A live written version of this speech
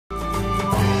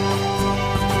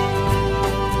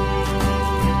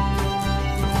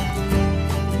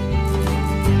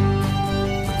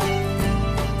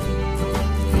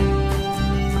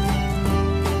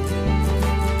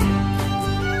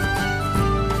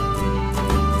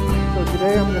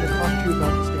Today I'm going to talk to you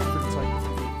about the Stanford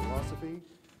Encyclopedia of Philosophy,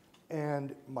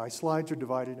 and my slides are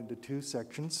divided into two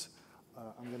sections.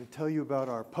 I'm going to tell you about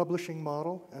our publishing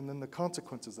model and then the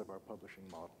consequences of our publishing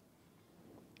model.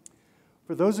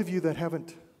 For those of you that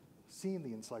haven't seen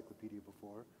the encyclopedia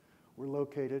before, we're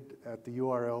located at the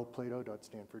URL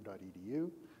plato.stanford.edu,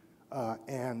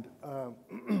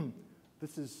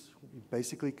 this is, you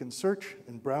basically can search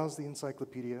and browse the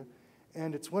encyclopedia,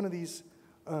 and it's one of these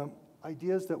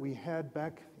ideas that we had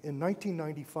back in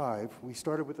 1995. We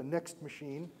started with a Next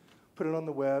machine, put it on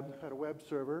the web, had a web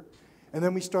server, and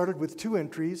then we started with 2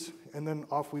 entries, and then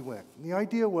off we went. And the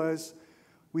idea was,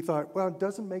 we thought, well, it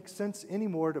doesn't make sense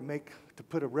anymore to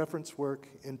put a reference work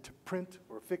into print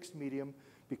or fixed medium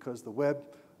because the web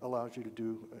allows you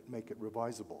to make it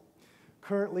revisable.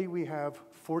 Currently, we have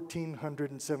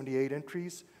 1,478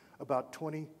 entries, about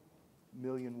 20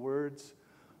 million words.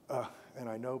 And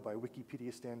I know by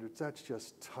Wikipedia standards, that's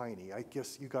just tiny. I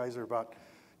guess you guys are about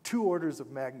 2 orders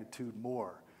of magnitude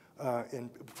more,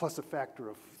 plus a factor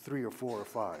of 3 or 4 or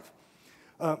 5.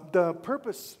 The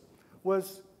purpose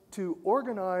was to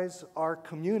organize our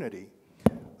community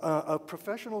of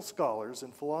professional scholars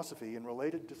in philosophy and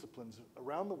related disciplines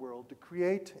around the world to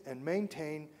create and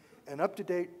maintain an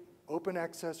up-to-date open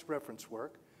access reference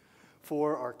work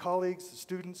for our colleagues, the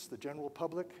students, the general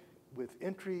public, with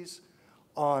entries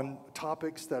on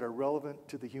topics that are relevant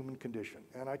to the human condition.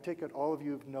 And I take it all of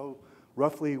you know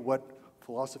roughly what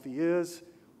philosophy is,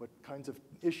 what kinds of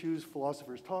issues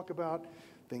philosophers talk about,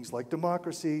 things like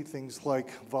democracy, things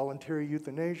like voluntary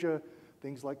euthanasia,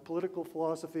 things like political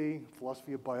philosophy,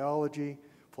 philosophy of biology,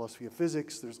 philosophy of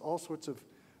physics. There's all sorts of,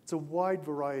 it's a wide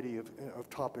variety of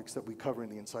topics that we cover in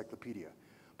the encyclopedia.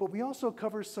 But we also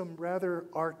cover some rather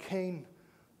arcane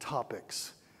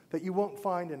topics that you won't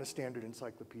find in a standard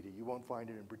encyclopedia. You won't find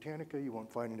it in Britannica, you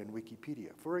won't find it in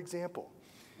Wikipedia. For example,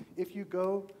 if you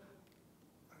go,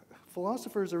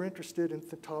 philosophers are interested in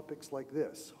topics like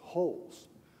this, holes.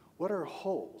 What are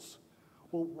holes?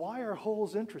 Well, why are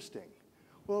holes interesting?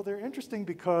 Well, they're interesting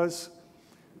because,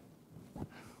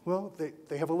 well,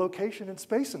 they have a location in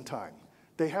space and time.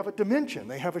 They have a dimension,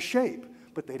 they have a shape,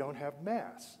 but they don't have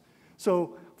mass.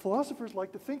 So philosophers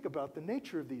like to think about the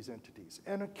nature of these entities,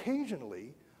 and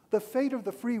occasionally, the fate of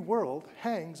the free world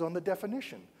hangs on the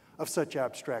definition of such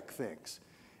abstract things.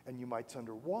 And you might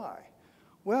wonder why.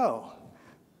 Well,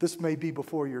 this may be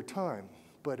before your time,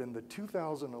 but in the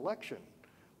 2000 election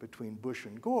between Bush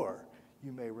and Gore,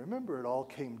 you may remember it all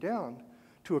came down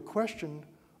to a question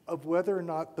of whether or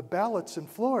not the ballots in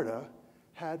Florida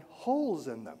had holes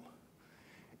in them.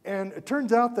 And it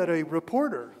turns out that a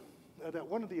reporter, that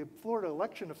one of the Florida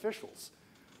election officials,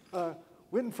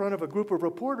 went in front of a group of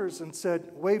reporters and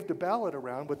waved a ballot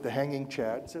around with the hanging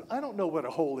chad and said, I don't know what a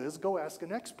hole is, go ask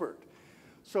an expert.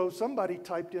 So somebody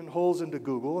typed in holes into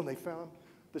Google and they found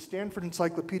the Stanford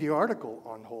Encyclopedia article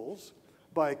on holes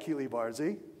by Achille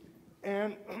Varzi,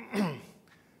 and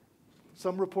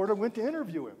some reporter went to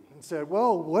interview him and said,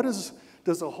 well,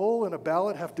 does a hole in a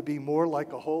ballot have to be more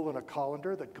like a hole in a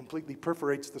colander that completely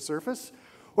perforates the surface?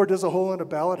 Or does a hole in a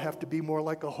ballot have to be more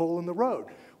like a hole in the road,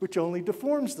 which only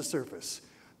deforms the surface?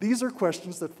 These are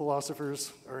questions that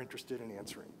philosophers are interested in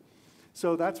answering.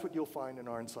 So that's what you'll find in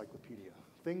our encyclopedia,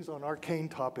 things on arcane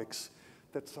topics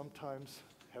that sometimes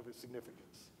have a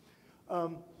significance.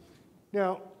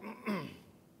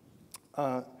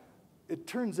 It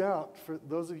turns out, for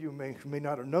those of you who may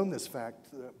not have known this fact,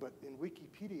 but in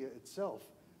Wikipedia itself,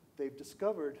 they've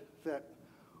discovered that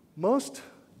most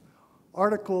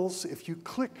articles, if you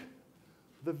click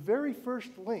the very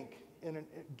first link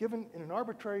given in an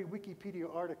arbitrary Wikipedia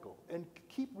article and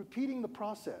keep repeating the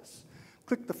process,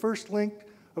 click the first link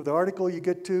of the article you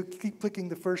get to, keep clicking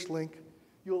the first link,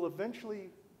 you'll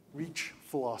eventually reach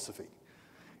philosophy.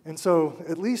 And so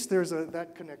at least there's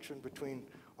that connection between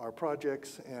our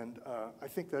projects, and I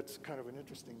think that's kind of an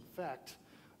interesting fact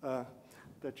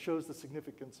that shows the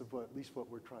significance of at least what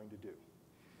we're trying to do.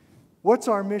 What's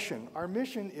our mission? Our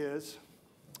mission is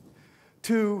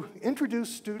to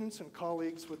introduce students and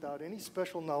colleagues without any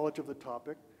special knowledge of the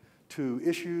topic to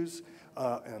issues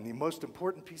and the most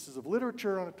important pieces of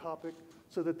literature on a topic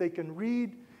so that they can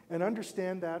read and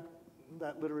understand that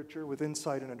literature with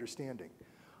insight and understanding.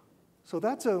 So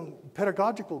that's a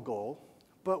pedagogical goal,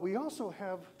 but we also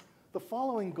have the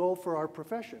following goal for our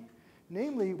profession.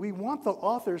 Namely, we want the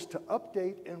authors to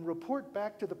update and report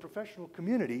back to the professional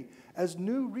community as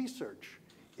new research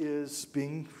is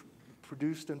being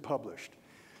produced and published.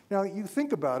 Now, you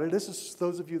think about it, this is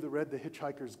those of you that read The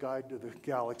Hitchhiker's Guide to the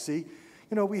Galaxy.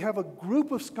 you know, we have a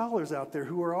group of scholars out there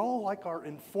who are all like our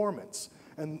informants.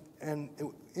 And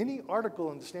any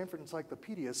article in the Stanford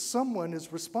Encyclopedia, someone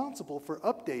is responsible for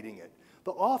updating it,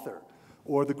 the author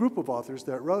or the group of authors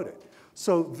that wrote it.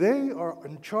 So they are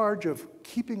in charge of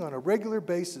keeping on a regular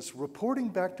basis, reporting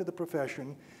back to the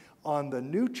profession on the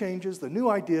new changes, the new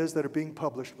ideas that are being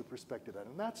published with respect to that.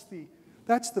 And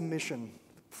that's the mission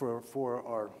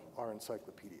for our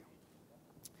encyclopedia.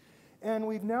 And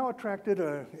we've now attracted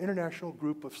an international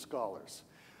group of scholars.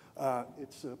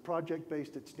 It's a project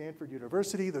based at Stanford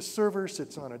University. The server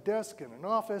sits on a desk in an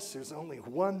office. There's only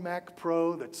one Mac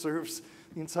Pro that serves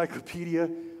the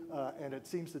encyclopedia, and it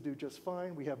seems to do just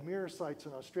fine. We have mirror sites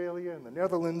in Australia and the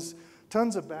Netherlands,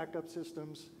 tons of backup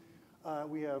systems.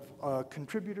 We have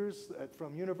contributors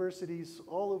from universities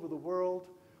all over the world,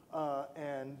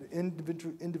 and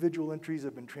individual entries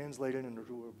have been translated into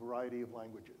a variety of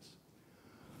languages.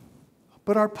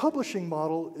 But our publishing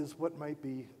model is what might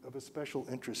be of a special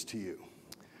interest to you.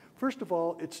 First of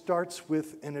all, it starts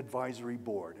with an advisory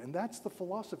board, and that's the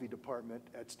philosophy department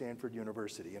at Stanford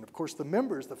University. And of course, the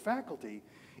members, the faculty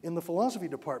in the philosophy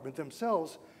department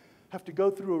themselves have to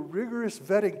go through a rigorous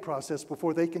vetting process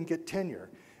before they can get tenure.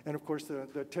 And of course,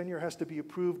 the tenure has to be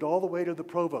approved all the way to the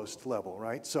provost level,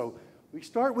 right? So we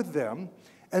start with them,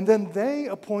 and then they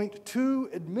appoint 2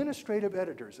 administrative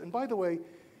editors. And by the way,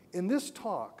 in this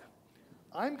talk,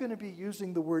 I'm going to be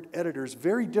using the word editors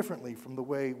very differently from the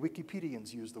way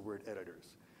Wikipedians use the word editors.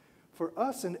 For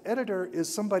us, an editor is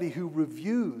somebody who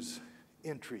reviews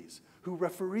entries, who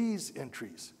referees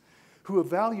entries, who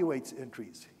evaluates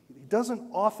entries. He doesn't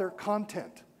author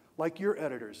content like your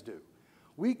editors do.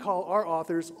 We call our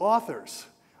authors authors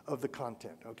of the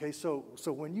content, okay? So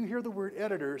when you hear the word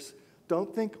editors,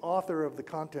 don't think author of the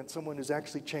content, someone who's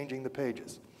actually changing the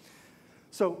pages.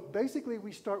 So basically,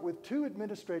 we start with 2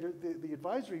 administrators. The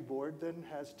advisory board then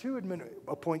has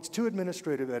appoints 2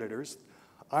 administrative editors.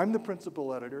 I'm the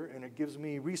principal editor, and it gives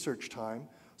me research time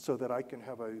so that I can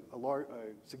have a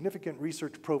significant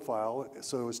research profile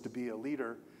so as to be a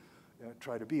leader,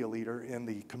 try to be a leader in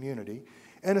the community,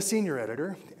 and a senior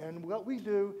editor. And what we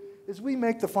do is we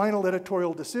make the final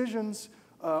editorial decisions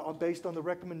based on the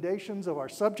recommendations of our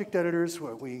subject editors.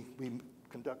 We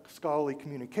conduct scholarly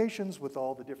communications with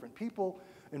all the different people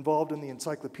involved in the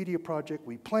encyclopedia project.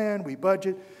 We plan, we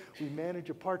budget, we manage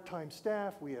a part-time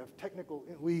staff, we have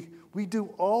we do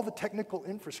all the technical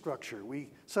infrastructure. We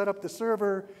set up the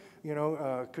server, you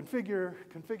know, configure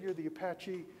the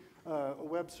Apache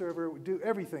web server, we do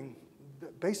everything.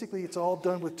 Basically, it's all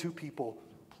done with 2 people,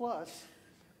 plus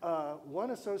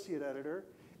 1 associate editor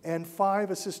and 5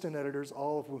 assistant editors,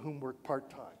 all of whom work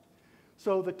part-time.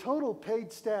 So the total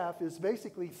paid staff is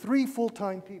basically 3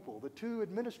 full-time people, the 2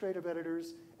 administrative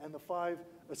editors and the 5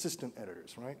 assistant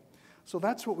editors, right? So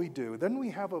that's what we do. Then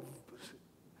we have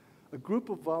a group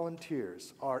of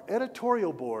volunteers. Our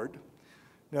editorial board,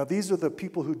 now these are the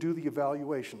people who do the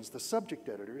evaluations, the subject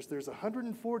editors. There's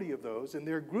 140 of those, and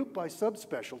they're grouped by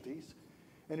subspecialties.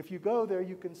 And if you go there,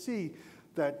 you can see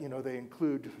that, you know, they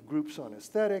include groups on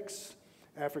aesthetics,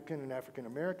 African and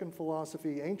African-American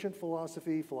philosophy, ancient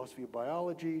philosophy, philosophy of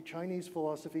biology, Chinese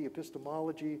philosophy,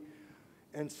 epistemology,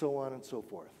 and so on and so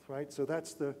forth, right? So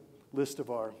that's the list of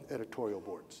our editorial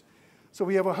boards. So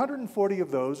we have 140 of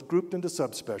those grouped into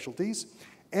subspecialties,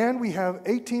 and we have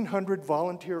 1,800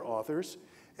 volunteer authors,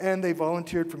 and they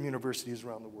volunteered from universities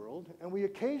around the world. And we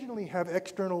occasionally have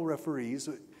external referees.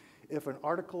 If an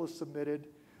article is submitted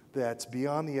that's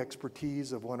beyond the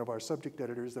expertise of one of our subject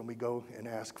editors, then we go and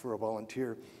ask for a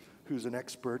volunteer who's an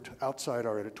expert outside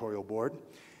our editorial board.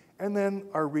 And then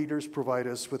our readers provide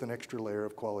us with an extra layer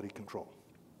of quality control.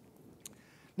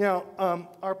 Now,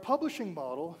 our publishing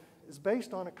model is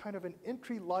based on a kind of an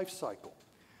entry life cycle.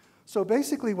 So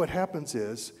basically what happens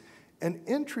is an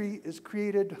entry is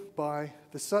created by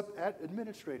the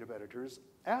administrative editors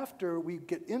after we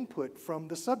get input from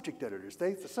the subject editors.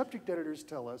 The subject editors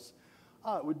tell us,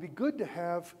 it would be good to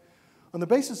have, on the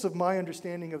basis of my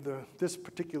understanding of this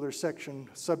particular section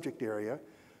subject area,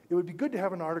 it would be good to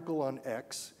have an article on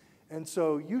X, and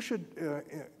so you should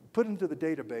put into the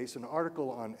database an article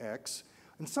on X,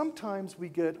 and sometimes we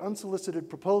get unsolicited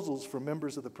proposals from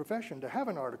members of the profession to have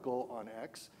an article on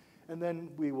X, and then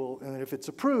and if it's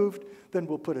approved, then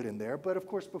we'll put it in there. But of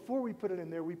course, before we put it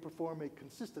in there, we perform a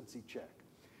consistency check.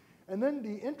 And then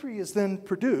the entry is then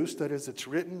produced, that is, it's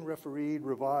written, refereed,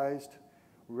 revised,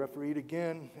 refereed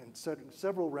again, and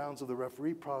several rounds of the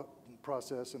referee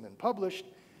process, and then published.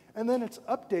 And then it's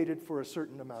updated for a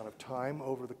certain amount of time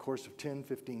over the course of 10,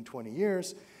 15, 20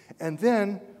 years. And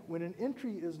then when an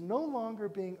entry is no longer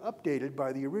being updated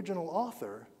by the original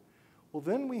author, well,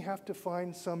 then we have to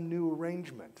find some new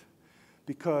arrangement.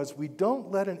 because we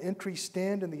don't let an entry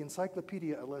stand in the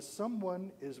encyclopedia unless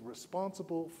someone is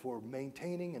responsible for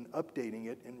maintaining and updating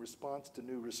it in response to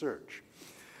new research.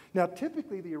 Now,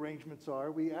 typically the arrangements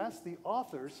are we ask the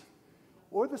authors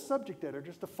or the subject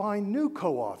editors to find new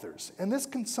co-authors. And this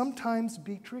can sometimes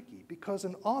be tricky because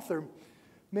an author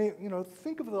may,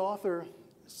 think of the author,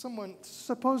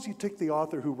 suppose you take the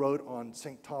author who wrote on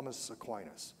St. Thomas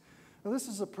Aquinas. Now, this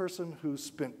is a person who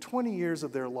spent 20 years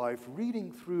of their life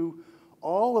reading through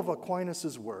all of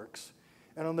Aquinas' works,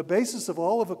 and on the basis of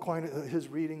all of his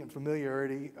reading and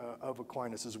familiarity of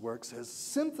Aquinas' works, has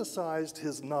synthesized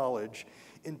his knowledge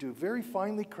into very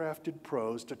finely crafted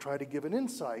prose to try to give an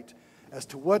insight as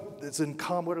to what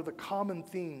are the common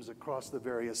themes across the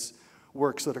various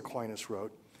works that Aquinas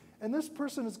wrote. And this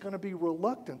person is going to be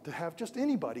reluctant to have just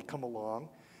anybody come along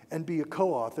and be a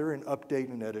co-author and update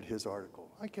and edit his article.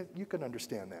 You can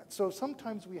understand that. So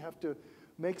sometimes we have to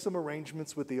make some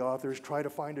arrangements with the authors, try to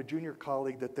find a junior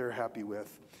colleague that they're happy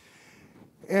with.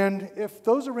 And if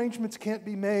those arrangements can't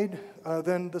be made,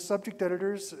 then the subject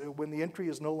editors, when the entry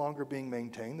is no longer being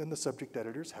maintained, then the subject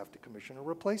editors have to commission a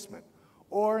replacement.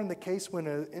 Or in the case when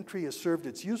an entry has served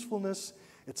its usefulness,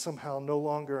 it's somehow no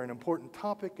longer an important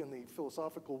topic in the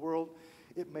philosophical world,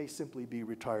 it may simply be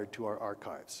retired to our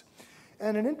archives.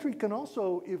 And an entry can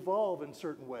also evolve in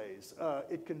certain ways.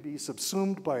 It can be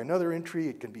subsumed by another entry,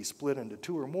 it can be split into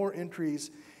 2 or more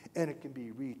entries, and it can be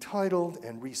retitled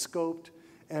and rescoped,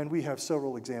 and we have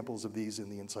several examples of these in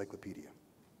the encyclopedia.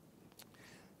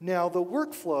 Now, the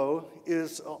workflow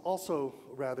is also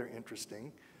rather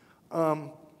interesting.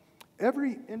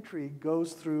 Every entry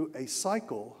goes through a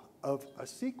cycle of a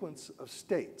sequence of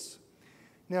states.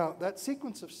 Now, that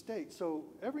sequence of states, so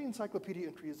every encyclopedia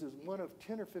entry is one of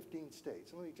 10 or 15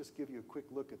 states. Let me just give you a quick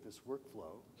look at this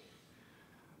workflow.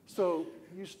 So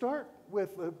you start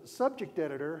with a subject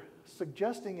editor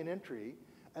suggesting an entry,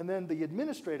 and then the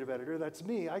administrative editor, that's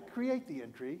me, I create the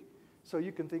entry. So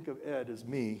you can think of Ed as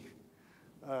me.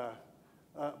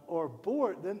 Or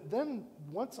board, then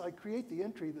once I create the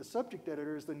entry, the subject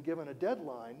editor is then given a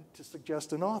deadline to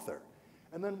suggest an author.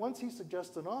 And then once he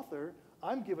suggests an author,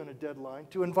 I'm given a deadline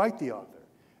to invite the author.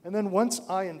 And then once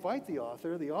I invite the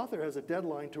author has a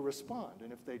deadline to respond.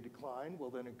 And if they decline, well,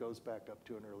 then it goes back up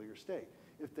to an earlier state.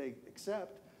 If they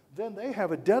accept, then they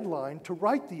have a deadline to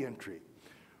write the entry,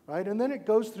 right? And then it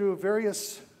goes through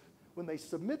when they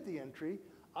submit the entry,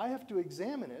 I have to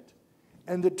examine it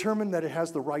and determine that it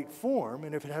has the right form.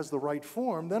 And if it has the right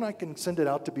form, then I can send it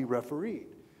out to be refereed.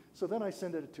 So then I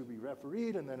send it to be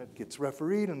refereed, and then it gets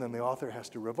refereed, and then the author has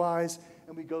to revise,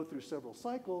 and we go through several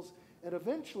cycles. And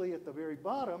eventually, at the very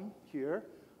bottom here,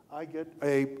 I get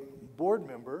a board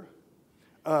member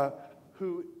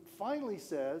who finally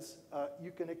says,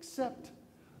 you can accept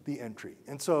the entry.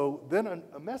 And so then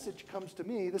a message comes to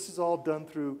me. This is all done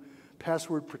through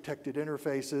password-protected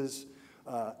interfaces,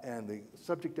 and the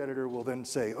subject editor will then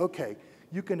say, okay,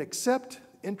 you can accept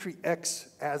entry X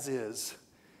as is.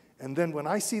 And then when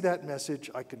I see that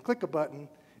message, I can click a button,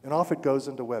 and off it goes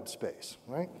into web space,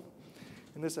 right?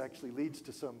 And this actually leads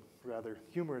to some rather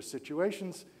humorous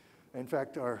situations. In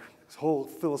fact, our whole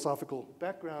philosophical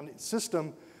background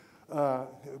system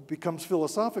becomes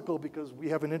philosophical because we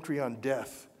have an entry on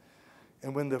death.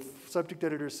 And when the subject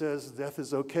editor says death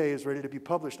is okay, is ready to be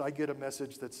published, I get a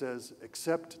message that says,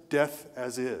 accept death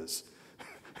as is.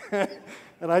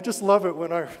 And I just love it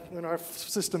when our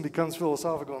system becomes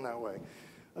philosophical in that way.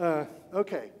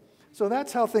 Okay, so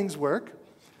that's how things work.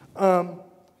 The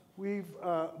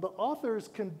authors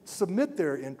can submit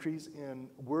their entries in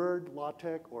Word,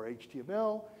 LaTeX, or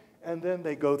HTML, and then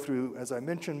they go through, as I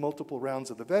mentioned, multiple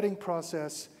rounds of the vetting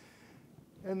process.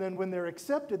 And then when they're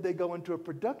accepted, they go into a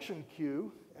production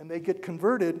queue, and they get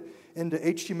converted into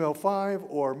HTML5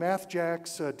 or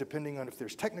MathJax, depending on if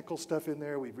there's technical stuff in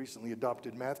there. We've recently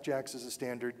adopted MathJax as a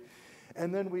standard.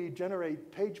 And then we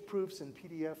generate page proofs in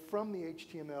PDF from the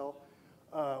HTML.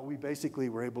 We basically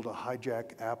were able to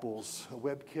hijack Apple's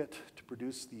WebKit to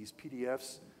produce these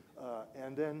PDFs.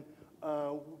 And then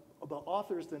the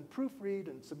authors then proofread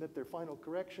and submit their final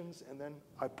corrections, and then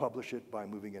I publish it by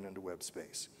moving it into web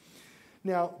space.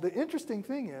 Now, the interesting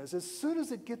thing is, as soon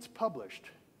as it gets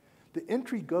published, the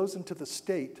entry goes into the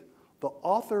state the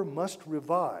author must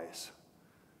revise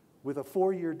with a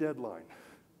 4-year deadline.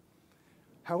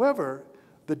 However,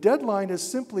 the deadline is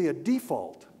simply a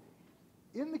default.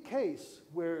 In the case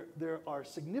where there are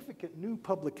significant new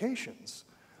publications,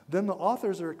 then the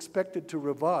authors are expected to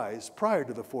revise prior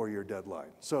to the 4-year deadline.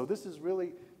 So this is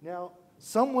really now,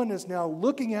 someone is now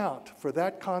looking out for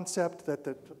that concept that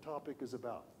the topic is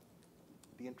about,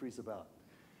 the entry is about.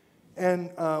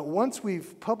 And once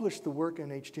we've published the work in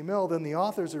HTML, then the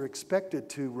authors are expected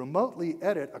to remotely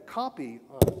edit a copy,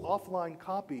 an offline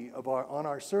copy of on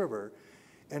our server,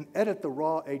 and edit the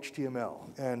raw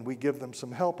HTML. And we give them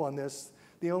some help on this.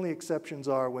 The only exceptions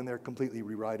are when they're completely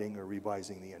rewriting or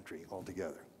revising the entry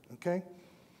altogether. Okay?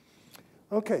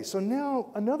 Okay, so now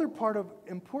another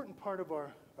important part of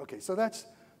our, okay, so that's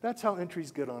how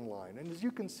entries get online. And as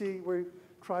you can see, we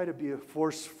try to be a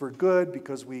force for good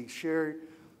because we share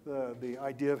the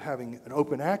idea of having an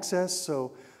open access.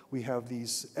 So we have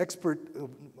these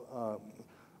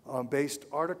expert-based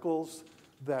articles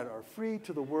that are free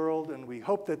to the world, and we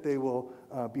hope that they will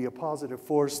be a positive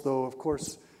force, though, of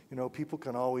course, you know, people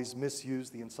can always misuse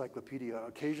the encyclopedia.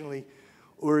 Occasionally,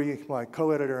 Uri, my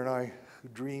co-editor, and I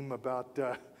dream about,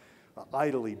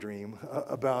 idly dream,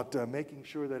 about making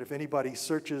sure that if anybody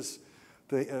searches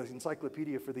the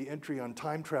encyclopedia for the entry on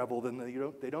time travel, then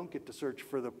they don't get to search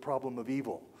for the problem of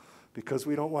evil, because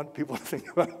we don't want people to think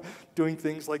about doing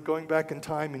things like going back in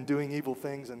time and doing evil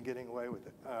things and getting away with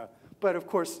it. But of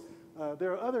course,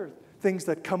 there are other things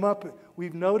that come up.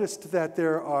 We've noticed that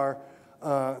there are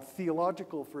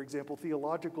theological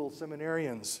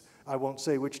seminarians, I won't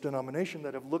say which denomination,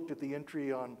 that have looked at the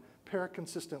entry on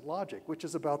paraconsistent logic, which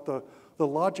is about the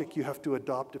logic you have to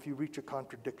adopt if you reach a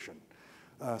contradiction,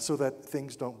 so that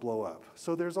things don't blow up.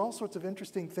 So there's all sorts of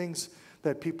interesting things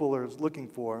that people are looking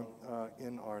for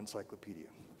in our encyclopedia.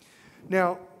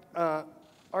 Now,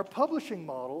 our publishing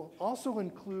model also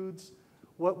includes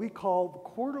what we call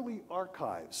quarterly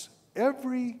archives.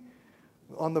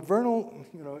 On the vernal,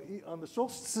 on the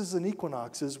solstices and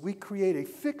equinoxes, we create a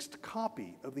fixed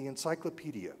copy of the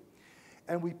encyclopedia,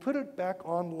 and we put it back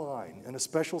online in a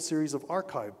special series of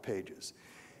archive pages.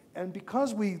 And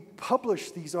because we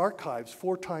publish these archives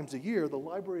 4 times a year, the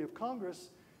Library of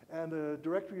Congress and the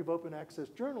Directory of Open Access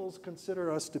Journals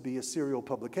consider us to be a serial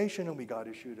publication, and we got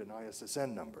issued an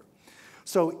ISSN number.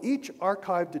 So each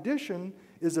archived edition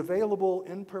is available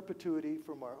in perpetuity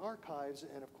from our archives,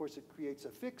 and of course it creates a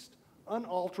fixed,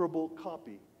 unalterable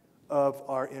copy of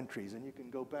our entries. And you can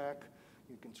go back,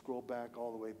 you can scroll back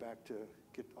all the way back to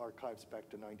get archives back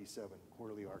to 97,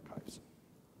 quarterly archives.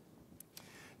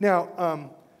 Now,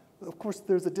 of course,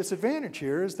 there's a disadvantage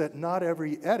here, is that not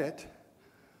every edit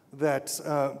that's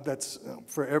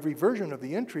for every version of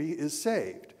the entry is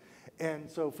saved.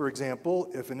 And so, for example,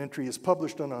 if an entry is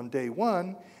published on day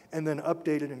 1 and then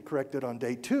updated and corrected on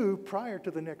day 2 prior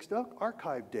to the next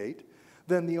archive date,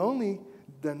 then only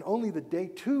the day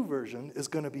 2 version is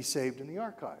going to be saved in the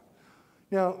archive.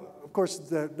 Now, of course,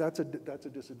 that's a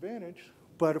disadvantage,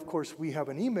 but of course we have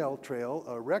an email trail,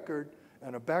 a record,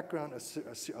 and a background,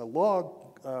 a log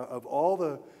of all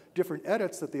the different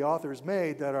edits that the authors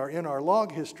made that are in our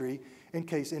log history in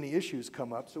case any issues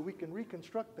come up, so we can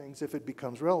reconstruct things if it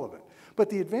becomes relevant. But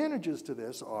the advantages to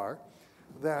this are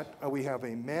that we have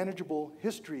a manageable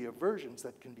history of versions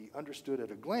that can be understood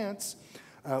at a glance.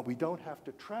 We don't have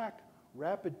to track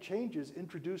rapid changes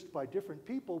introduced by different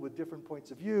people with different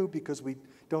points of view, because we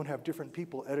don't have different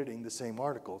people editing the same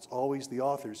article. It's always the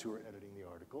authors who are editing the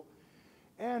article.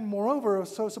 And moreover,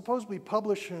 so suppose we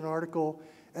publish an article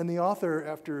and the author,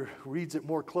 after reads it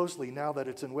more closely, now that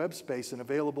it's in web space and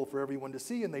available for everyone to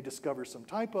see, and they discover some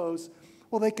typos,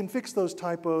 well, they can fix those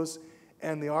typos,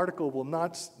 and the article will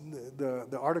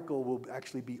the article will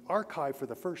actually be archived for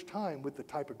the first time with the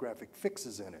typographic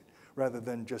fixes in it, rather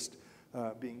than just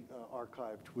being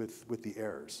archived with the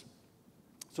errors.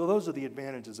 So those are the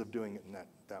advantages of doing it in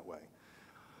that way.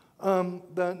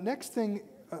 The next thing,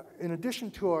 in addition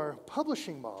to our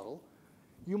publishing model,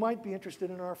 you might be interested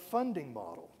in our funding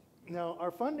model. Now, our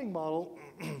funding model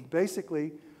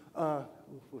basically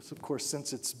was, of course,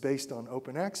 since it's based on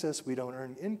open access, we don't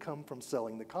earn income from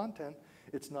selling the content.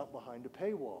 It's not behind a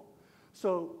paywall.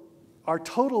 So our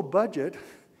total budget,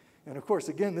 and of course,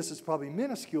 again, this is probably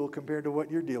minuscule compared to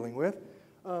what you're dealing with,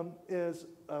 is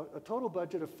a total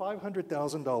budget of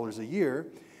 $500,000 a year,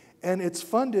 and it's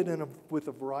funded with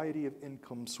a variety of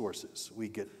income sources. We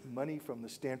get money from the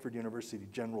Stanford University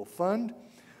General Fund.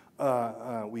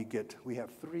 We have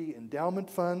 3 endowment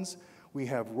funds. We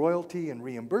have royalty and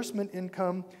reimbursement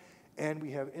income, and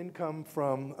we have income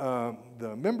from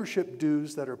the membership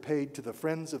dues that are paid to the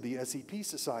Friends of the SEP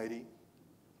Society,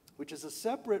 which is a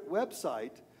separate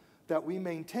website that we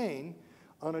maintain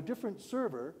on a different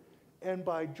server. And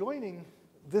by joining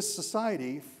this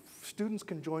society, students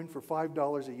can join for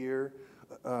 $5 a year,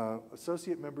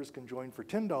 associate members can join for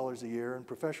 $10 a year, and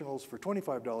professionals for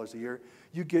 $25 a year.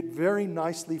 You get very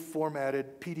nicely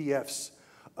formatted PDFs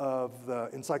of the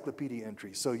encyclopedia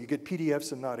entries. So you get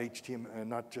PDFs and not HTML, and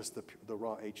not just the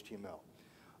raw HTML.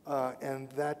 and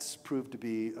that's proved to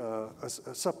be a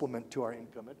supplement to our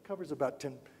income. It covers about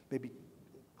 10, maybe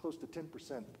close to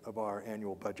 10% of our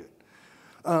annual budget.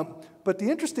 But the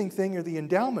interesting thing are the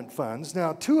endowment funds.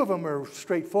 Now, two of them are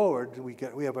straightforward.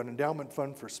 We have an endowment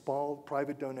fund for small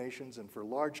private donations and for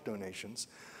large donations.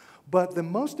 But the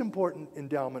most important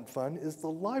endowment fund is the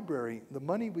library, the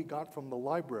money we got from the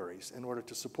libraries in order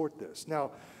to support this.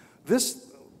 Now, this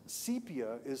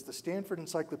SEPIA is the Stanford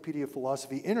Encyclopedia of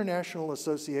Philosophy International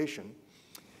Association.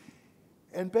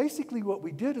 And basically what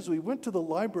we did is we went to the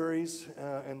libraries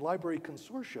and library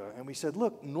consortia and we said,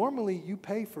 look, normally you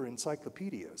pay for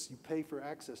encyclopedias, you pay for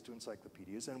access to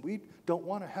encyclopedias, and we don't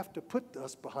want to have to put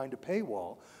us behind a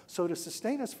paywall. So to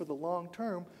sustain us for the long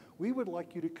term, we would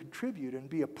like you to contribute and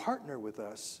be a partner with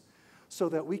us so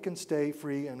that we can stay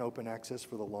free and open access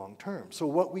for the long term. So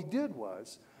what we did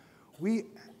was we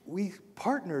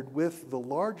partnered with the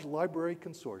large library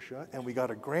consortia, and we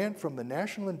got a grant from the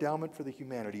National Endowment for the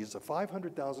Humanities, a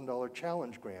 $500,000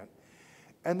 challenge grant.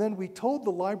 And then we told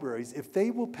the libraries if they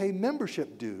will pay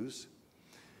membership dues,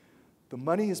 the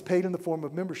money is paid in the form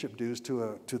of membership dues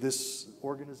to this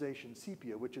organization,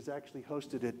 SEPIA, which is actually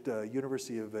hosted at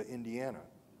University of Indiana.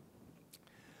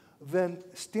 Then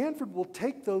Stanford will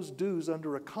take those dues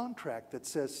under a contract that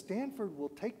says Stanford will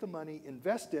take the money,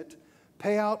 invest it,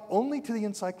 pay out only to the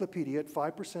encyclopedia at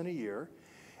 5% a year,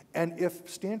 and if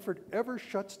Stanford ever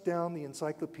shuts down the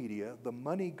encyclopedia, the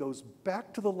money goes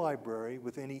back to the library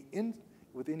with any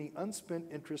unspent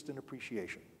interest and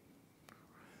appreciation.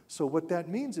 So what that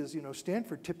means is,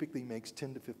 Stanford typically makes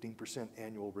 10 to 15%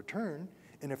 annual return,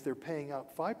 and if they're paying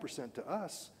out 5% to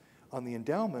us on the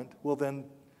endowment, well then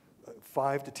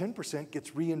 5 to 10%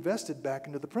 gets reinvested back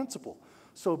into the principal.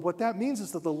 So what that means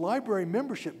is that the library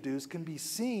membership dues can be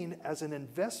seen as an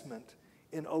investment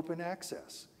in open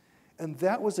access. And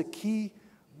that was a key,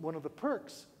 one of the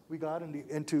perks we got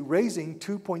into raising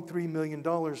 $2.3 million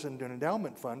in an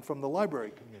endowment fund from the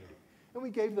library community. And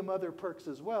we gave them other perks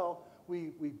as well.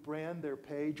 We brand their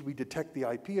page, we detect the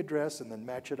IP address and then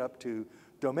match it up to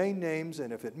domain names,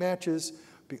 and if it matches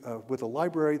with a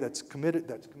library that's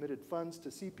committed funds to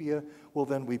SEPIA, well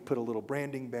then we put a little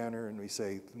branding banner and we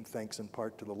say thanks in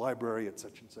part to the library at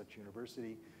such and such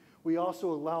university. We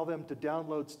also allow them to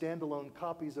download standalone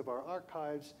copies of our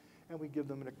archives, and we give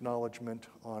them an acknowledgement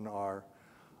on our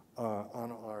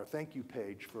thank you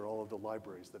page for all of the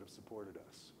libraries that have supported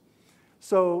us.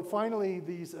 So finally,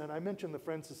 and I mentioned the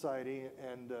Friends Society,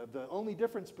 and the only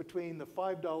difference between the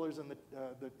 $5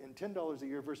 and $10 a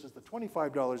year versus the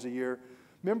 $25 a year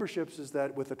memberships is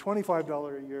that with a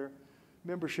 $25 a year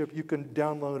membership, you can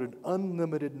download an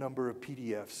unlimited number of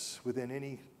PDFs within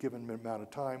any given amount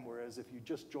of time, whereas if you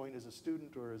just join as a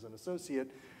student or as an associate,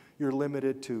 you're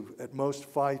limited to at most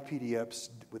 5 PDFs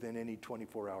within any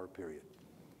 24-hour period.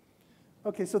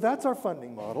 Okay, so that's our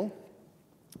funding model.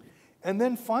 And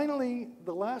then finally,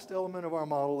 the last element of our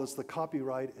model is the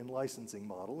copyright and licensing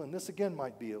model, and this again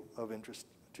might be of interest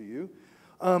to you.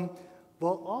 The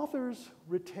authors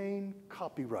retain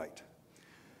copyright.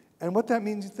 And what that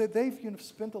means is that they've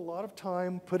spent a lot of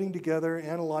time putting together,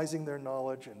 analyzing their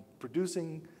knowledge, and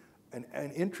producing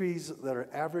entries that are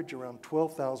average around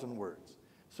 12,000 words.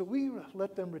 So we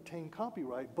let them retain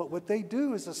copyright, but what they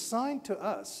do is assign to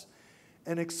us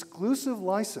an exclusive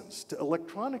license to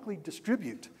electronically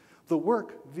distribute the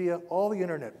work via all the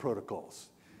internet protocols,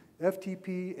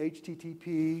 FTP,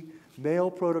 HTTP, mail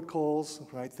protocols,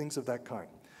 right, things of that kind.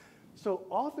 So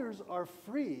authors are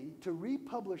free to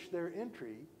republish their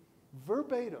entry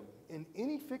verbatim in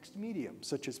any fixed medium,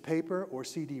 such as paper or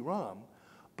CD-ROM,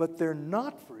 but they're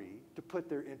not free to put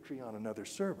their entry on another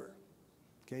server.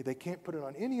 Okay, they can't put it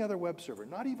on any other web server,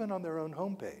 not even on their own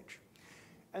homepage.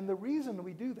 And the reason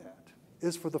we do that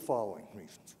is for the following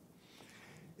reasons.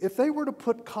 If they were to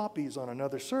put copies on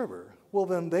another server, well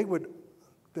then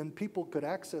people could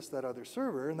access that other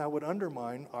server, and that would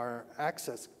undermine our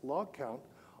access log count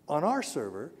on our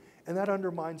server, and that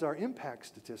undermines our impact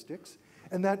statistics,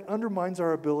 and that undermines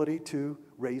our ability to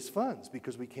raise funds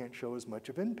because we can't show as much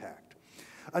of impact.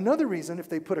 Another reason, if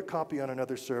they put a copy on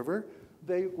another server,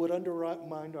 they would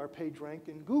undermine our page rank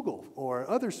in Google or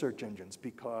other search engines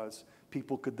because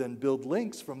people could then build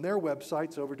links from their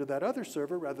websites over to that other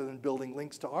server rather than building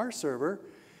links to our server.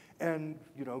 And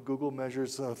Google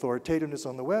measures authoritativeness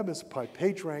on the web as by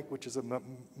page rank, which is a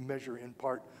measure in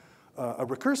part, a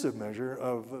recursive measure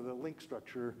of the link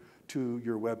structure to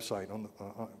your website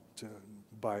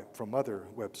from other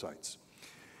websites.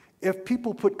 If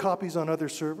people put copies on other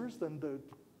servers, then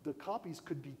the copies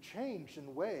could be changed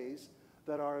in ways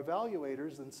that our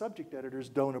evaluators and subject editors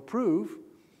don't approve.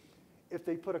 If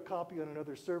they put a copy on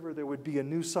another server, there would be a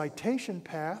new citation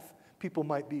path people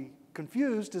might be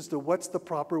confused as to what's the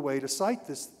proper way to cite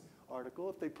this article.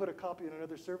 If they put a copy on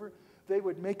another server, they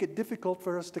would make it difficult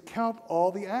for us to count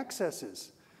all the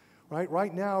accesses.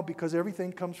 Right now, because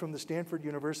everything comes from the Stanford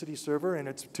University server and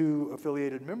its two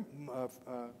affiliated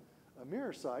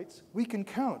mirror sites, we can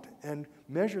count and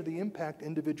measure the impact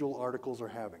individual articles are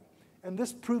having. And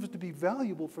this proves to be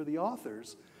valuable for the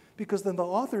authors, because then the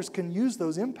authors can use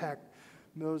those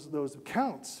those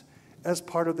counts as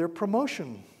part of their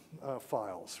promotion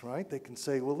files, right? They can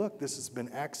say, well, look, this has been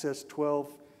accessed 12,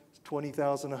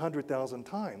 20,000, 100,000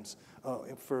 times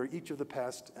for each of the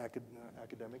past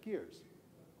academic years.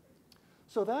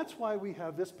 So that's why we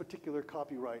have this particular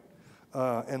copyright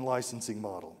and licensing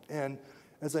model. And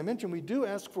as I mentioned, we do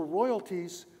ask for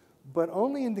royalties, but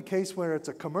only in the case where it's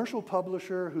a commercial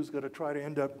publisher who's going to try to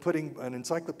end up putting an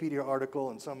encyclopedia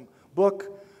article in some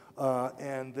book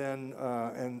and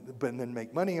then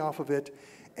make money off of it.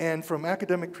 And from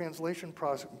academic translation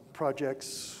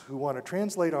projects who want to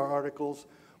translate our articles,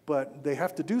 but they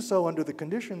have to do so under the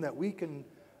condition that we can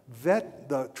vet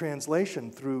the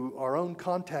translation through our own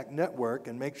contact network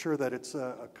and make sure that it's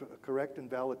a correct and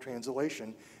valid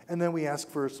translation. And then we ask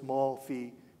for a small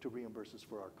fee to reimburse us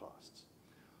for our costs.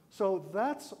 So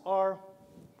that's our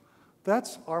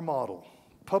model,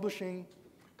 publishing,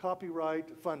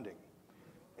 copyright, funding.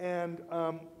 And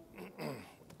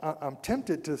I'm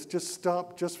tempted to just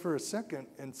stop just for a second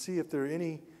and see if there are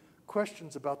any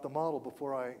questions about the model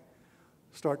before I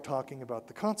start talking about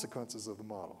the consequences of the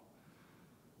model.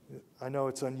 I know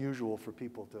it's unusual for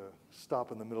people to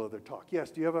stop in the middle of their talk.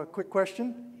 Yes, do you have a quick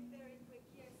question? Very quick,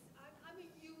 yes. I'm a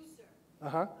user.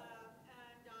 Uh-huh. And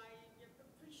I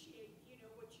appreciate,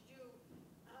 what you do.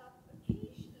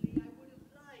 Occasionally, I would have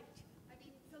liked,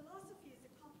 philosophy is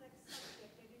a complex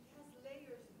subject and it has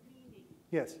layers of meaning.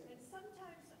 Yes. And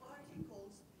sometimes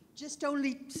articles just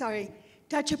only,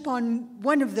 touch upon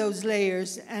one of those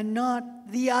layers and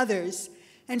not the others.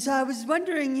 And so I was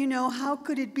wondering, how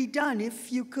could it be done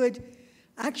if you could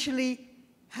actually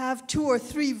have 2 or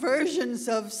 3 versions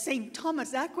of St.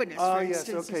 Thomas Aquinas, for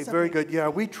instance? Okay, very good. Yeah,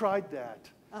 we tried that.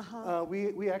 Uh-huh.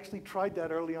 We actually tried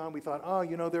that early on. We thought,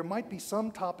 there might be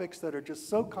some topics that are just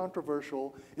so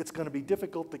controversial, it's going to be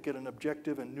difficult to get an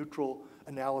objective and neutral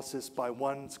analysis by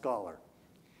one scholar.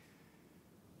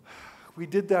 We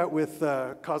did that with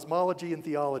cosmology and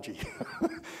theology.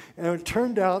 And it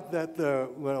turned out that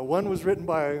one was written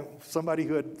by somebody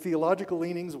who had theological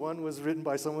leanings, one was written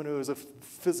by someone who was a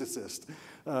physicist,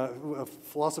 a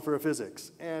philosopher of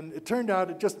physics. And it turned out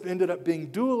it just ended up being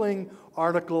dueling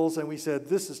articles, and we said,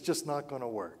 this is just not going to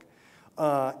work.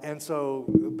 And so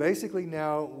basically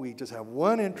now we just have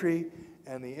one entry,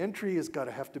 and the entry has got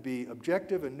to have to be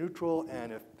objective and neutral,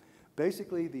 and if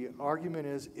basically, the argument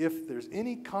is if there's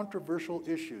any controversial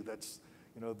issue that's,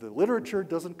 the literature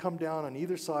doesn't come down on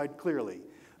either side clearly,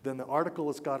 then the article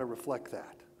has got to reflect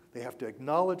that. They have to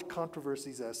acknowledge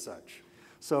controversies as such.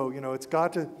 So, it's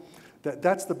got to,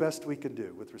 that's the best we can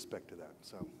do with respect to that.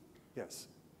 So, yes.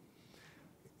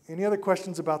 Any other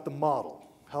questions about the model,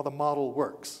 how the model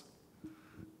works?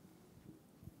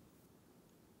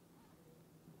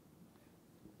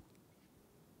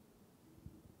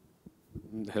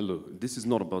 Hello. This is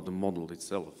not about the model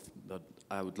itself, but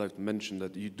I would like to mention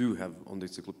that you do have on the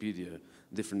encyclopedia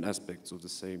different aspects of the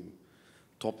same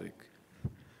topic.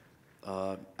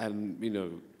 And,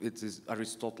 it is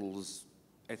Aristotle's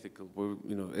ethical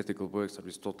works,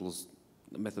 Aristotle's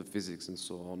metaphysics and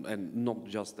so on, and not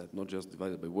just that, not just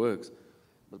divided by works,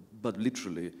 but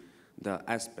literally there are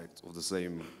aspects of the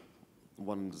same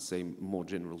more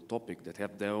general topic that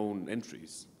have their own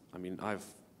entries.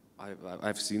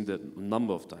 I've seen that a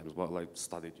number of times while I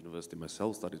studied university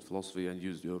myself, studied philosophy, and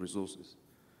used your resources.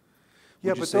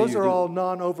 Yeah, but those are all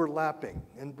non-overlapping.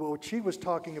 And what she was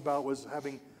talking about was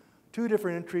having 2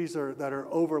 different entries that are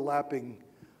overlapping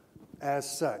as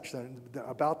such,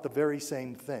 about the very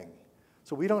same thing.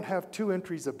 So we don't have 2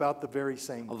 entries about the very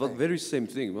same thing. About the very same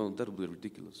thing? Well, that would be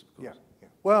ridiculous, of course. Yeah.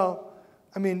 Well,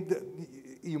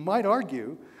 you might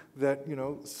argue that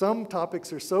some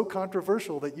topics are so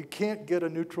controversial that you can't get a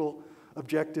neutral,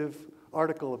 objective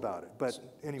article about it. But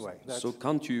anyway, that's... So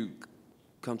can't you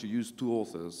use 2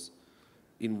 authors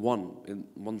in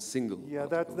one single? Yeah,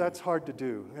 article? that's hard to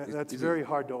do. That's very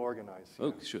hard to organize.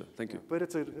 Oh, sure. Thank you. But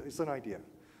it's an idea.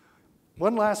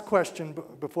 One last question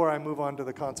before I move on to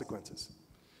the consequences.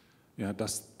 Yeah,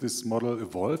 does this model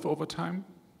evolve over time?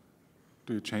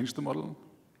 Do you change the model?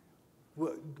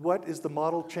 What, is the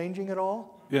model changing at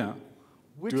all? Yeah.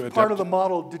 Which part of the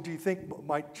model did you think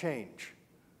might change?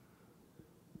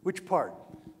 Which part?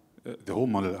 The whole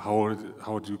model.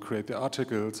 How do you create the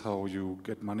articles? How you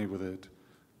get money with it?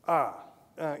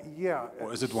 Yeah.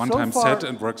 Or is it one-time set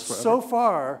and works forever? So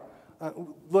far,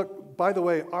 look, by the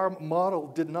way, our model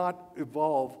did not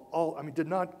evolve did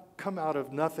not come out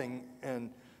of nothing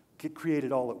and get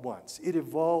created all at once. It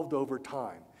evolved over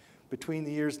time. Between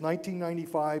the years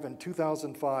 1995 and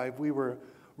 2005, we were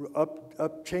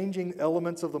up changing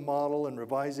elements of the model and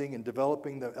revising and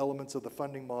developing the elements of the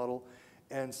funding model.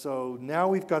 And so now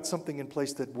we've got something in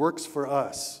place that works for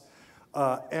us.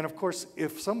 And of course,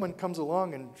 if someone comes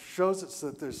along and shows us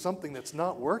that there's something that's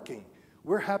not working,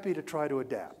 we're happy to try to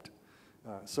adapt.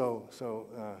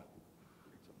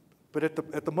 But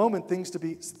at the moment,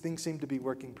 things seem to be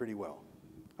working pretty well.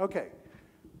 Okay.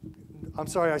 I'm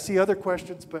sorry, I see other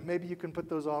questions, but maybe you can put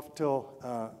those off till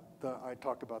I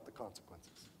talk about the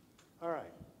consequences. All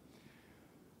right.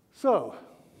 So,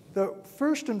 the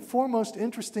first and foremost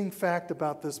interesting fact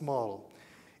about this model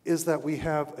is that we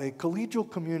have a collegial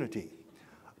community,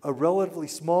 a relatively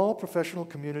small professional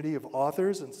community of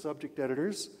authors and subject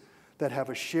editors that have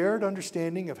a shared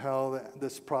understanding of how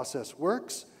this process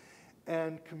works,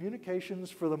 and communications,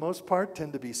 for the most part,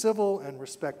 tend to be civil and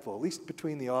respectful, at least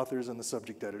between the authors and the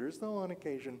subject editors, though on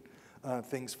occasion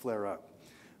things flare up.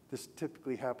 This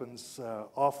typically happens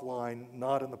offline,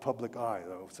 not in the public eye,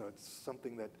 though, so it's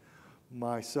something that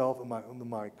myself and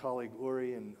my colleague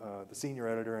Uri and the senior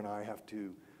editor and I have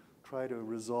to try to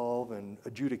resolve and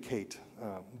adjudicate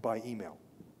by email.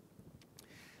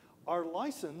 Our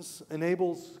license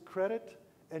enables credit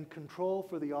and control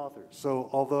for the authors. So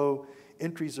although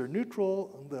entries are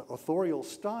neutral, the authorial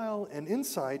style and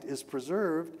insight is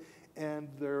preserved and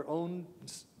their own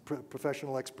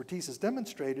professional expertise is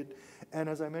demonstrated. And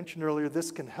as I mentioned earlier,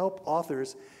 this can help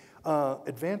authors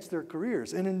advance their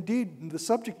careers. And indeed, the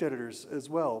subject editors as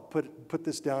well put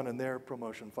this down in their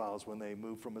promotion files when they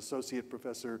move from associate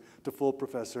professor to full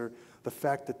professor. The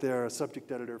fact that they're a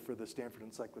subject editor for the Stanford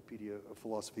Encyclopedia of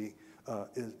Philosophy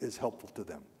is helpful to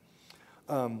them.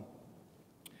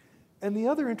 And the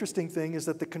other interesting thing is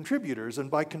that the contributors,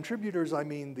 and by contributors I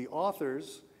mean the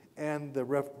authors and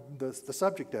the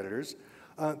subject editors,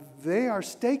 they are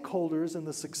stakeholders in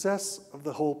the success of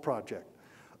the whole project.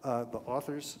 The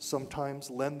authors sometimes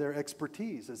lend their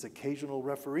expertise as occasional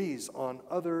referees on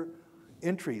other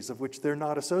entries of which they're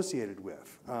not associated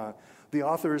with. The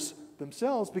authors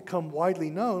themselves become widely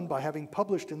known by having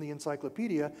published in the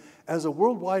encyclopedia as a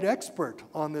worldwide expert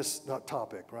on this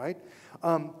topic, right?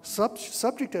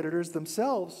 Subject editors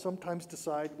themselves sometimes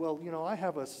decide, well, you know, I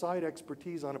have a side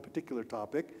expertise on a particular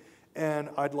topic, and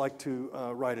I'd like to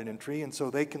write an entry, and so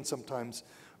they can sometimes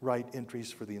write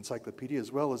entries for the encyclopedia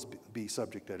as well as be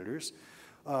subject editors.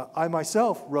 I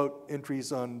myself wrote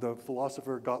entries on the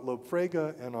philosopher Gottlob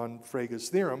Frege and on Frege's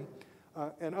theorem,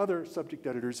 and other subject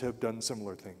editors have done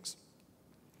similar things.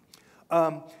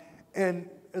 And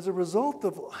as a result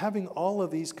of having all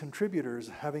of these contributors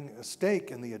having a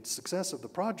stake in the success of the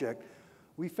project,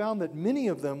 we found that many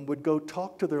of them would go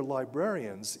talk to their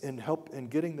librarians and help in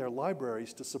getting their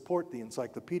libraries to support the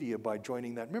encyclopedia by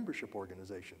joining that membership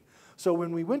organization. So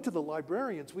when we went to the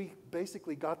librarians, we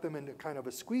basically got them into kind of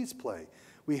a squeeze play.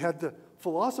 We had the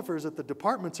philosophers at the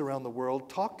departments around the world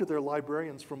talk to their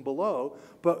librarians from below,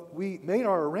 but we made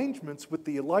our arrangements with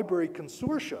the library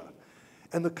consortia.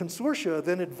 And the consortia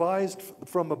then advised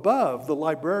from above the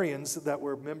librarians that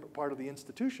were part of the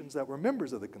institutions that were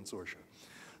members of the consortia.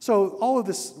 So all of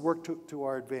this worked to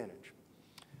our advantage.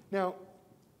 Now,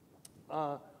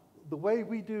 the way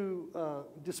we do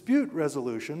dispute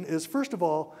resolution is, first of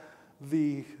all,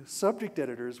 the subject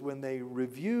editors, when they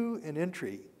review an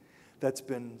entry that's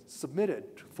been submitted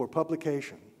for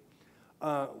publication,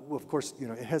 well, of course, you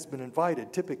know, it has been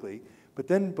invited typically, but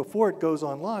then before it goes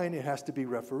online, it has to be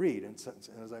refereed. And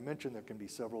as I mentioned, there can be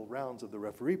several rounds of the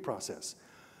referee process.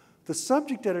 The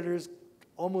subject editors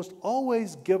almost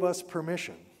always give us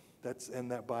permission. And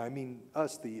that by I mean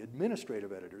us, the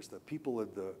administrative editors, the people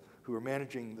who are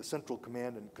managing the central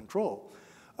command and control.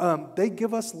 They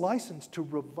give us license to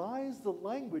revise the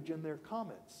language in their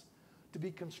comments to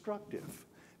be constructive.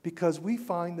 Because we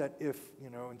find that if, you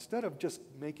know, instead of just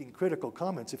making critical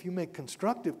comments, if you make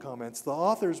constructive comments, the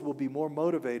authors will be more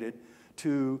motivated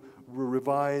to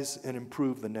revise and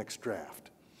improve the next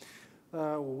draft.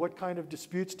 What kind of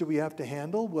disputes do we have to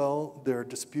handle? Well, there are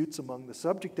disputes among the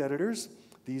subject editors.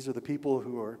 These are the people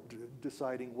who are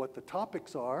deciding what the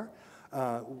topics are.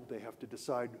 They have to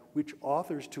decide which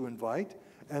authors to invite,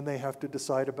 and they have to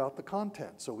decide about the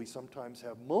content. So we sometimes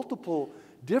have multiple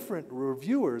different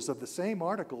reviewers of the same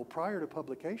article prior to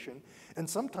publication, and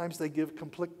sometimes they give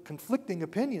conflicting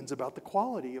opinions about the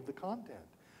quality of the content.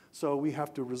 So we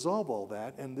have to resolve all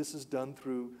that, and this is done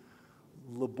through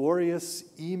laborious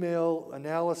email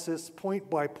analysis, point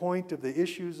by point of the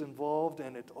issues involved,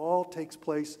 and it all takes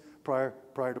place prior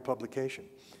to publication.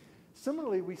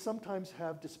 Similarly, we sometimes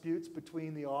have disputes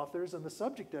between the authors and the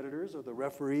subject editors or the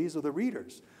referees or the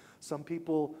readers. Some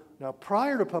people, now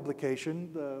prior to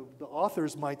publication, the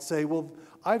authors might say, well,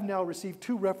 I've now received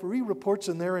 2 referee reports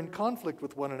and they're in conflict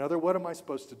with one another. What am I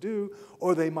supposed to do?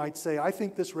 Or they might say, I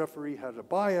think this referee had a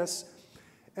bias.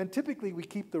 And typically we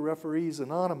keep the referees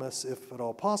anonymous if at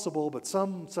all possible, but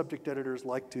some subject editors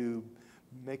like to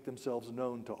make themselves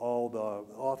known to all the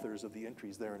authors of the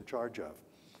entries they're in charge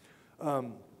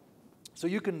of. So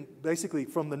you can basically,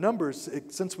 from the numbers,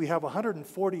 since we have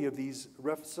 140 of these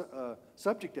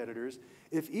subject editors,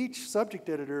 if each subject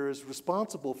editor is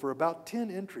responsible for about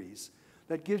 10 entries,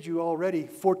 that gives you already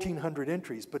 1,400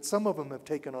 entries, but some of them have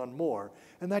taken on more,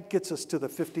 and that gets us to the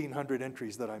 1,500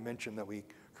 entries that I mentioned that we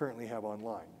currently have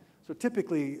online. So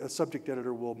typically, a subject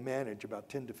editor will manage about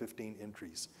 10 to 15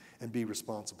 entries and be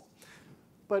responsible.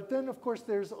 But then, of course,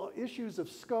 there's issues of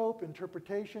scope,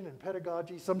 interpretation, and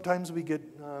pedagogy. Sometimes we get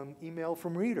email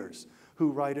from readers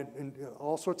who write in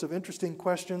all sorts of interesting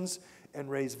questions and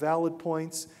raise valid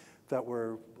points that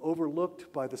were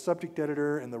overlooked by the subject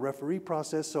editor and the referee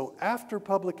process. So after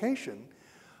publication,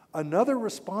 another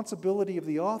responsibility of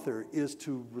the author is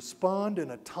to respond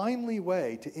in a timely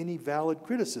way to any valid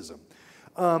criticism.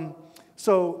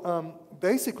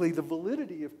 Basically, the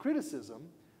validity of criticism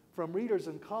from readers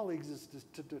and colleagues is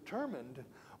determined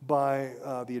by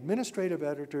the administrative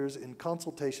editors in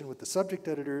consultation with the subject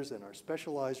editors and our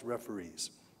specialized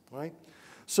referees, right?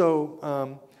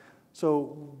 So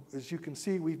as you can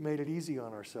see, we've made it easy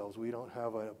on ourselves. We don't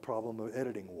have a problem of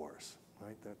editing wars,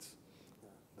 right? That's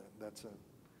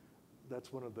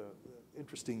one of the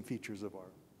interesting features of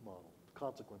our model,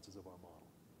 consequences of our model.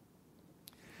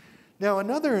 Now,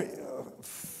 another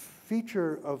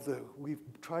feature of we've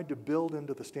tried to build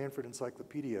into the Stanford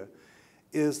Encyclopedia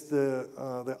is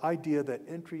the idea that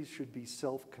entries should be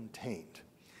self-contained.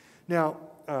 Now,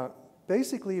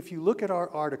 basically, if you look at our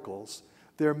articles,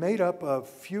 they're made up of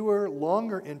fewer,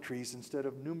 longer entries instead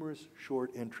of numerous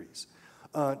short entries.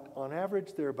 On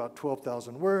average, they're about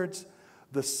 12,000 words.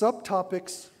 The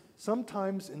subtopics,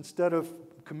 sometimes instead of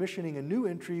commissioning a new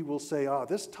entry, we'll say,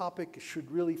 this topic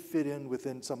should really fit in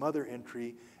within some other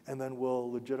entry, and then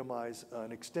we'll legitimize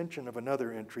an extension of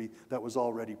another entry that was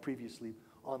already previously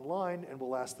online, and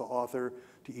we'll ask the author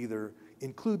to either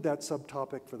include that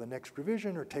subtopic for the next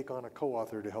revision or take on a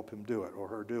co-author to help him do it or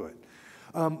her do it.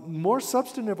 More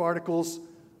substantive articles,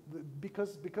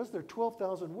 because they're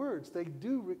 12,000 words, they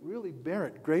do really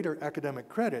merit greater academic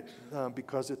credit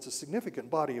because it's a significant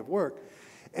body of work.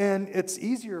 And it's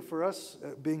easier for us,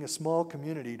 being a small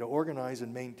community, to organize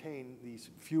and maintain these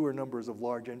fewer numbers of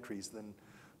large entries than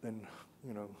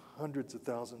hundreds of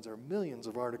thousands or millions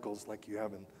of articles like you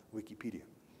have in Wikipedia.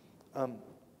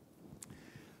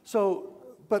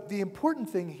 But the important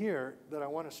thing here that I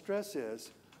want to stress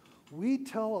is we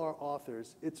tell our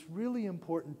authors it's really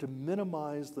important to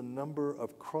minimize the number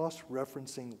of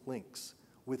cross-referencing links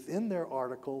within their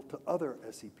article to other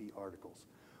SEP articles.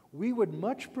 We would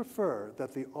much prefer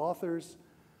that the authors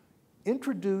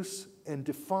introduce and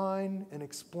define and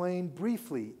explain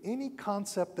briefly any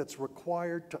concept that's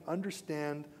required to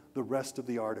understand the rest of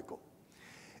the article.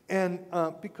 And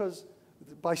because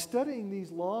by studying these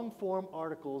long-form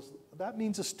articles, that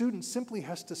means a student simply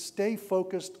has to stay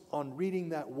focused on reading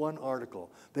that one article.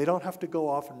 They don't have to go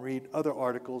off and read other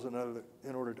articles in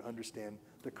order to understand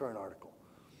the current article.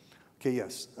 Okay,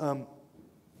 yes.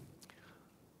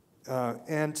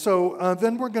 And so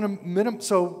then we're going to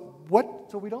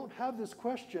so we don't have this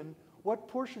question, what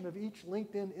portion of each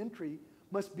LinkedIn entry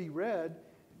must be read,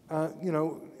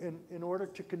 in order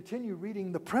to continue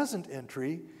reading the present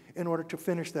entry in order to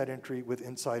finish that entry with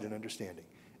insight and understanding.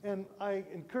 And I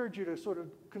encourage you to sort of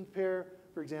compare,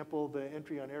 for example, the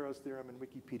entry on Arrow's theorem in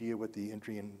Wikipedia with the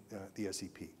entry in the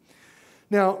SEP.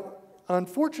 Now,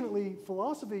 unfortunately,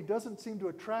 philosophy doesn't seem to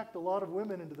attract a lot of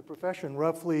women into the profession.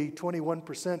 Roughly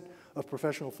 21% of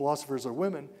professional philosophers are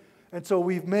women. And so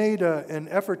we've made an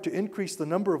effort to increase the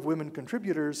number of women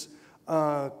contributors.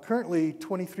 Currently,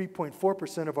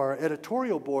 23.4% of our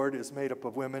editorial board is made up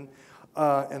of women,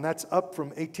 and that's up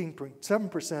from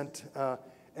 18.7%,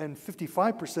 and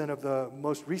 55% of the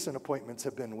most recent appointments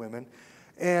have been women.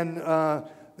 And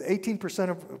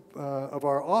 18% of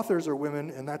our authors are women,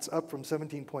 and that's up from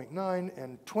 17.9%,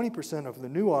 and 20% of the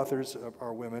new authors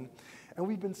are women. And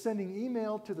we've been sending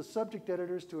email to the subject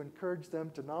editors to encourage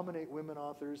them to nominate women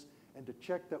authors and to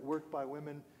check that work by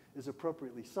women is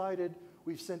appropriately cited.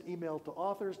 We've sent email to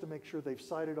authors to make sure they've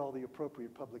cited all the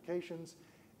appropriate publications.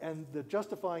 And the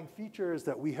justifying feature is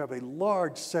that we have a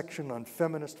large section on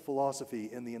feminist philosophy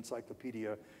in the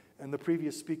encyclopedia. And the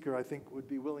previous speaker, I think, would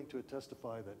be willing to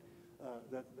testify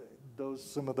that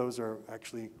some of those are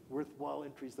actually worthwhile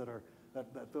entries that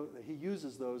he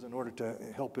uses those in order to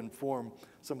help inform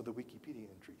some of the Wikipedia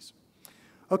entries.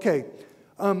 Okay,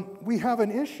 we have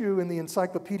an issue in the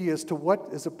encyclopedia as to what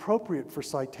is appropriate for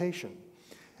citation.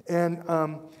 And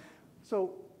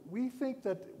so we think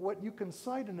that what you can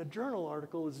cite in a journal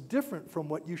article is different from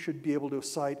what you should be able to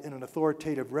cite in an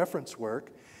authoritative reference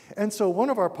work. And so one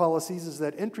of our policies is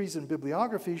that entries in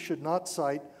bibliography should not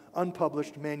cite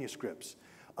unpublished manuscripts.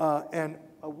 And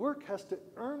a work has to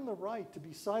earn the right to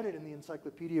be cited in the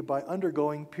encyclopedia by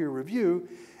undergoing peer review.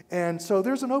 And so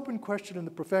there's an open question in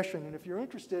the profession. And if you're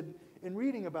interested in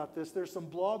reading about this, there's some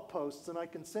blog posts, and I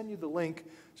can send you the link.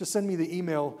 Just send me the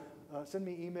email. Send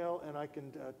me email, and I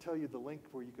can tell you the link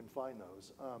where you can find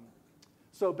those.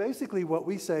 So basically what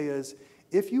we say is,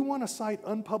 if you want to cite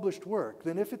unpublished work,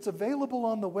 then if it's available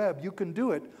on the web, you can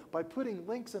do it by putting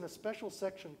links in a special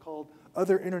section called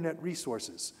Other Internet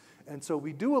Resources. And so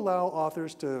we do allow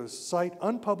authors to cite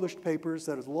unpublished papers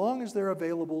that as long as they're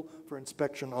available for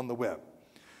inspection on the web.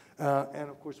 And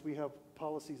of course, we have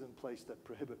policies in place that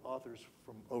prohibit authors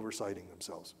from oversighting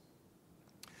themselves.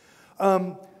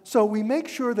 So we make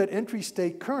sure that entries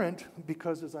stay current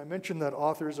because, as I mentioned, that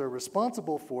authors are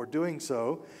responsible for doing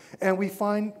so. And we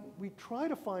try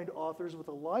to find authors with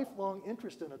a lifelong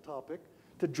interest in a topic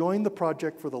to join the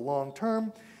project for the long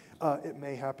term. It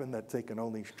may happen that they can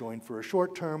only join for a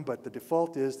short term, but the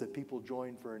default is that people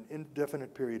join for an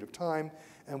indefinite period of time.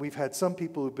 And we've had some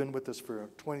people who've been with us for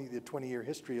the 20-year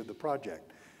history of the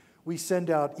project. We send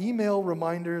out email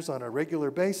reminders on a regular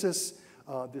basis.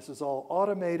 This is all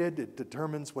automated. It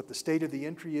determines what the state of the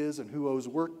entry is and who owes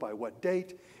work by what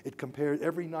date. It compares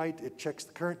every night. It checks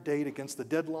the current date against the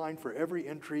deadline for every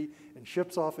entry and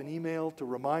ships off an email to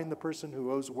remind the person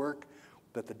who owes work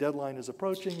that the deadline is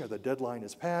approaching or the deadline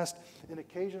is passed. And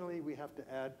occasionally we have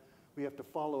to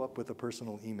follow up with a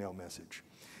personal email message.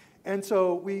 And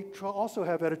so we also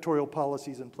have editorial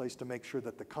policies in place to make sure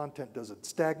that the content doesn't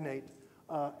stagnate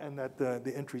and that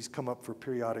the entries come up for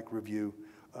periodic review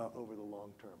over the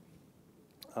long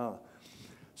term.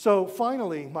 So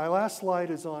finally, my last slide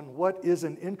is on what is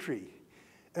an entry.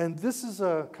 And this is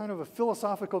a kind of a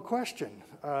philosophical question.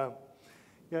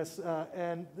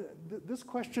 This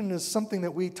question is something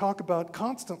that we talk about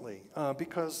constantly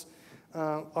because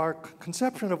our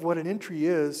conception of what an entry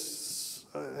is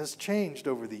has changed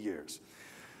over the years.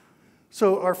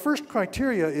 So our first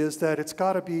criteria is that it's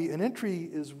got to be, an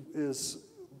entry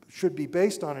should be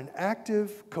based on an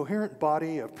active, coherent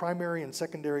body of primary and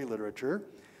secondary literature.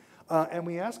 And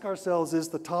we ask ourselves, is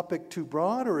the topic too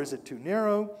broad or is it too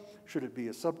narrow? Should it be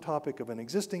a subtopic of an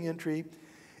existing entry?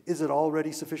 Is it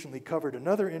already sufficiently covered in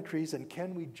other entries? And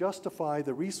can we justify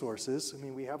the resources? I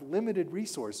mean, we have limited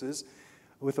resources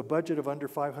with a budget of under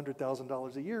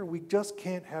 $500,000 a year. We just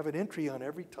can't have an entry on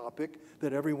every topic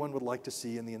that everyone would like to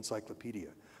see in the encyclopedia.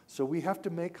 So we have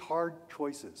to make hard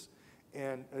choices.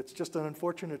 And it's just an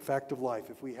unfortunate fact of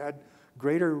life. If we had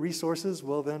greater resources,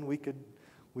 well, then we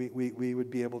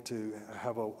would be able to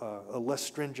have a less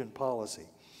stringent policy.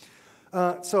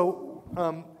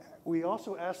 We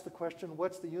also ask the question,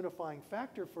 what's the unifying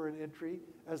factor for an entry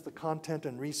as the content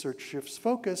and research shifts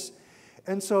focus?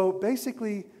 And so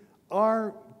basically,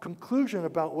 our conclusion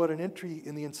about what an entry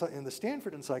in the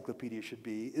Stanford Encyclopedia should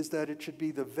be is that it should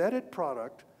be the vetted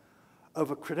product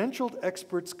of a credentialed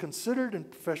expert's considered and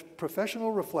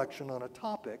professional reflection on a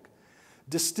topic,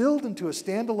 distilled into a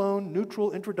standalone,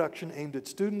 neutral introduction aimed at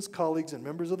students, colleagues, and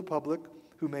members of the public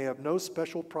who may have no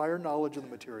special prior knowledge of the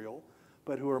material,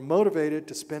 but who are motivated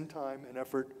to spend time and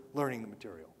effort learning the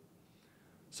material.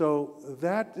 So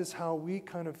that is how we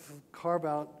kind of carve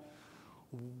out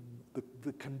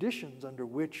the conditions under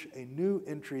which a new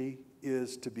entry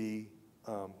is to be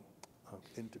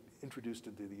introduced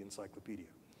into the encyclopedia.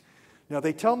 Now,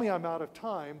 they tell me I'm out of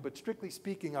time, but strictly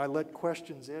speaking, I let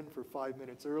questions in for 5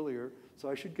 minutes earlier, so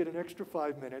I should get an extra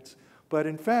 5 minutes. But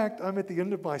in fact, I'm at the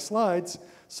end of my slides,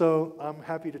 so I'm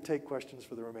happy to take questions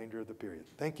for the remainder of the period.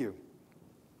 Thank you.